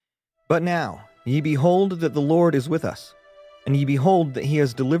But now, ye behold that the Lord is with us, and ye behold that he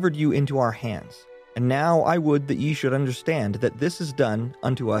has delivered you into our hands. And now I would that ye should understand that this is done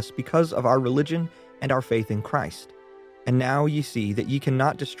unto us because of our religion and our faith in Christ. And now ye see that ye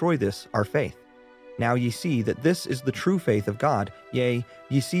cannot destroy this our faith. Now ye see that this is the true faith of God. Yea,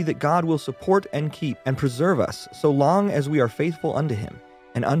 ye see that God will support and keep and preserve us so long as we are faithful unto him,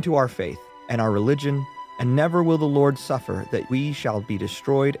 and unto our faith, and our religion, and never will the Lord suffer that we shall be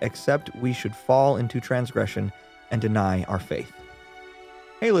destroyed, except we should fall into transgression and deny our faith.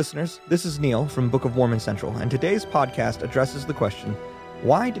 Hey listeners, this is Neil from Book of Mormon Central, and today's podcast addresses the question,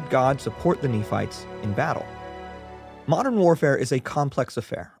 why did God support the Nephites in battle? Modern warfare is a complex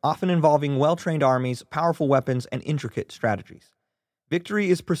affair, often involving well-trained armies, powerful weapons, and intricate strategies.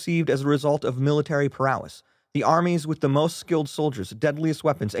 Victory is perceived as a result of military prowess. The armies with the most skilled soldiers, deadliest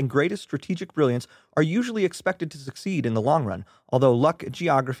weapons, and greatest strategic brilliance are usually expected to succeed in the long run, although luck,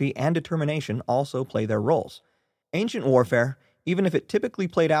 geography, and determination also play their roles. Ancient warfare, even if it typically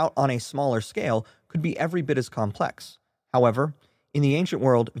played out on a smaller scale, could be every bit as complex. However, in the ancient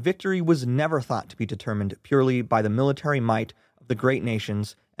world, victory was never thought to be determined purely by the military might of the great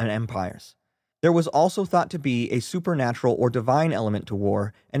nations and empires. There was also thought to be a supernatural or divine element to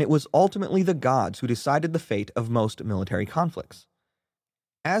war, and it was ultimately the gods who decided the fate of most military conflicts.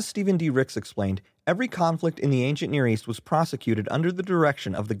 As Stephen D. Ricks explained, every conflict in the ancient Near East was prosecuted under the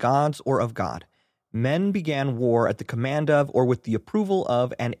direction of the gods or of God. Men began war at the command of or with the approval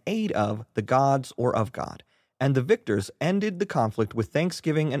of and aid of the gods or of God, and the victors ended the conflict with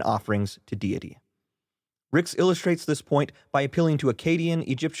thanksgiving and offerings to deity. Ricks illustrates this point by appealing to Akkadian,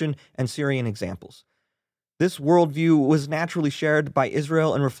 Egyptian, and Syrian examples. This worldview was naturally shared by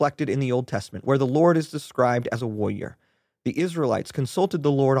Israel and reflected in the Old Testament, where the Lord is described as a warrior. The Israelites consulted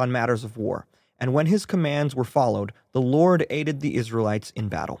the Lord on matters of war, and when his commands were followed, the Lord aided the Israelites in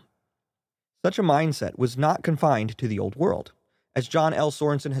battle. Such a mindset was not confined to the Old World. As John L.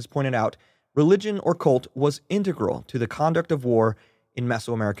 Sorensen has pointed out, religion or cult was integral to the conduct of war in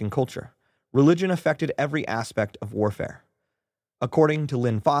Mesoamerican culture. Religion affected every aspect of warfare. According to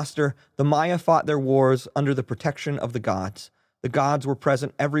Lynn Foster, the Maya fought their wars under the protection of the gods. The gods were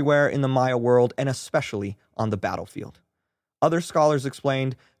present everywhere in the Maya world and especially on the battlefield. Other scholars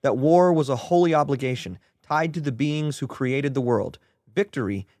explained that war was a holy obligation tied to the beings who created the world.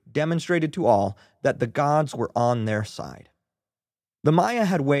 Victory demonstrated to all that the gods were on their side. The Maya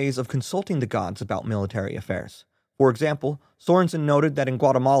had ways of consulting the gods about military affairs. For example, Sorensen noted that in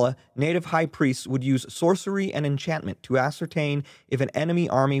Guatemala, native high priests would use sorcery and enchantment to ascertain if an enemy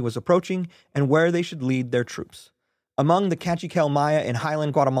army was approaching and where they should lead their troops. Among the Cachiquel Maya in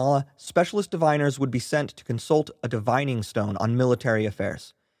highland Guatemala, specialist diviners would be sent to consult a divining stone on military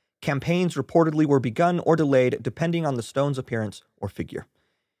affairs. Campaigns reportedly were begun or delayed depending on the stone's appearance or figure.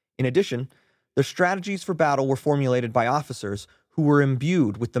 In addition, the strategies for battle were formulated by officers who were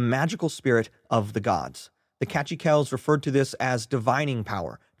imbued with the magical spirit of the gods. The Cachiquels referred to this as divining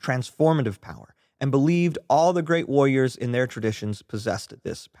power, transformative power, and believed all the great warriors in their traditions possessed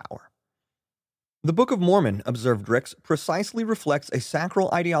this power. The Book of Mormon, observed Ricks, precisely reflects a sacral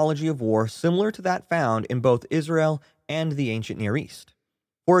ideology of war similar to that found in both Israel and the ancient Near East.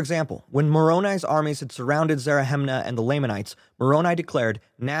 For example, when Moroni's armies had surrounded Zarahemna and the Lamanites, Moroni declared,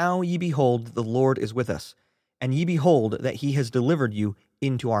 "Now ye behold that the Lord is with us, and ye behold that he has delivered you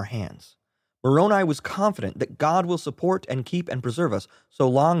into our hands." Moroni was confident that God will support and keep and preserve us so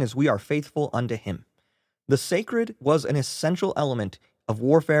long as we are faithful unto him. The sacred was an essential element of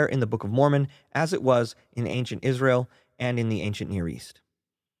warfare in the Book of Mormon, as it was in ancient Israel and in the ancient Near East.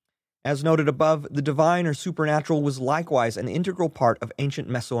 As noted above, the divine or supernatural was likewise an integral part of ancient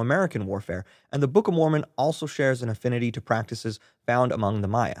Mesoamerican warfare, and the Book of Mormon also shares an affinity to practices found among the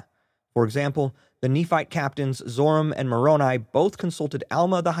Maya. For example, the Nephite captains Zoram and Moroni both consulted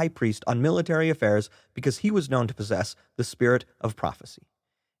Alma the high priest on military affairs because he was known to possess the spirit of prophecy.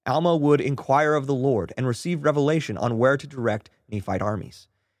 Alma would inquire of the Lord and receive revelation on where to direct Nephite armies.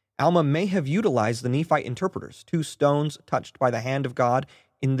 Alma may have utilized the Nephite interpreters, two stones touched by the hand of God,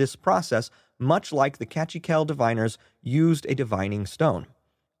 in this process, much like the Cachiquel diviners used a divining stone.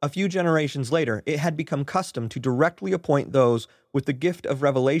 A few generations later, it had become custom to directly appoint those with the gift of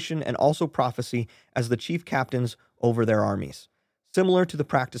revelation and also prophecy as the chief captains over their armies. Similar to the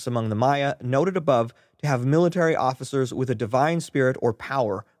practice among the Maya, noted above, to have military officers with a divine spirit or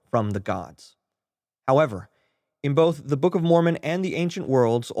power from the gods. However, in both the Book of Mormon and the ancient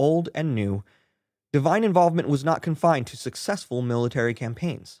worlds, Old and New, divine involvement was not confined to successful military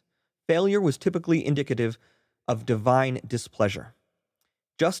campaigns. Failure was typically indicative of divine displeasure.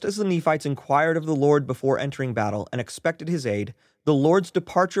 Just as the Nephites inquired of the Lord before entering battle and expected his aid, the Lord's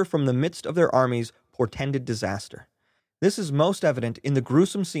departure from the midst of their armies portended disaster. This is most evident in the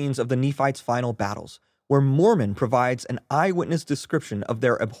gruesome scenes of the Nephites' final battles, where Mormon provides an eyewitness description of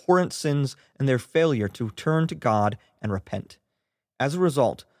their abhorrent sins and their failure to turn to God and repent. As a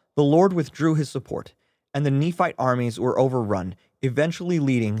result, the Lord withdrew his support, and the Nephite armies were overrun, eventually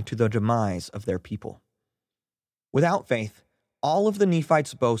leading to the demise of their people. Without faith, all of the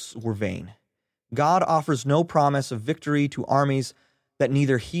Nephites' boasts were vain. God offers no promise of victory to armies that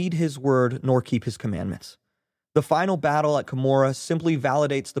neither heed his word nor keep his commandments. The final battle at Cumorah simply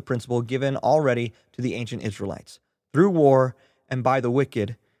validates the principle given already to the ancient Israelites. Through war and by the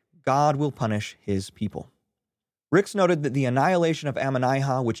wicked, God will punish his people. Ricks noted that the annihilation of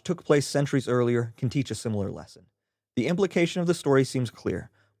Ammonihah, which took place centuries earlier, can teach a similar lesson. The implication of the story seems clear.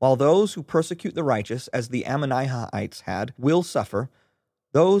 While those who persecute the righteous, as the Ammonihahites had, will suffer,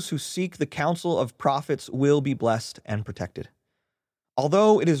 those who seek the counsel of prophets will be blessed and protected.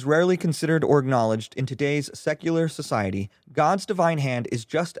 Although it is rarely considered or acknowledged in today's secular society, God's divine hand is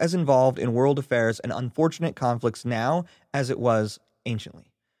just as involved in world affairs and unfortunate conflicts now as it was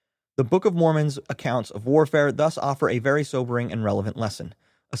anciently. The Book of Mormon's accounts of warfare thus offer a very sobering and relevant lesson.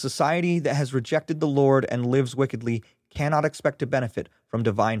 A society that has rejected the Lord and lives wickedly cannot expect to benefit from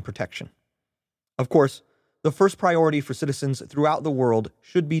divine protection. Of course, the first priority for citizens throughout the world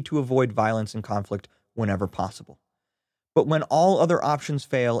should be to avoid violence and conflict whenever possible. But when all other options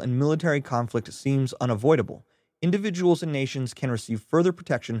fail and military conflict seems unavoidable, individuals and nations can receive further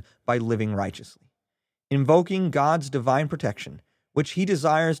protection by living righteously. Invoking God's divine protection, which he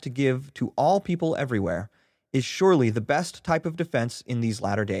desires to give to all people everywhere, is surely the best type of defense in these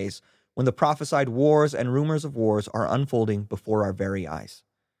latter days, when the prophesied wars and rumors of wars are unfolding before our very eyes.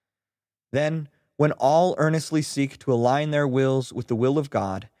 Then, when all earnestly seek to align their wills with the will of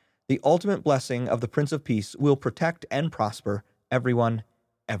God, the ultimate blessing of the Prince of Peace will protect and prosper everyone,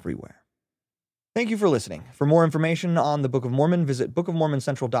 everywhere. Thank you for listening. For more information on the Book of Mormon, visit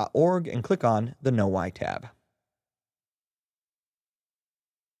bookofmormoncentral.org and click on the Know Why tab.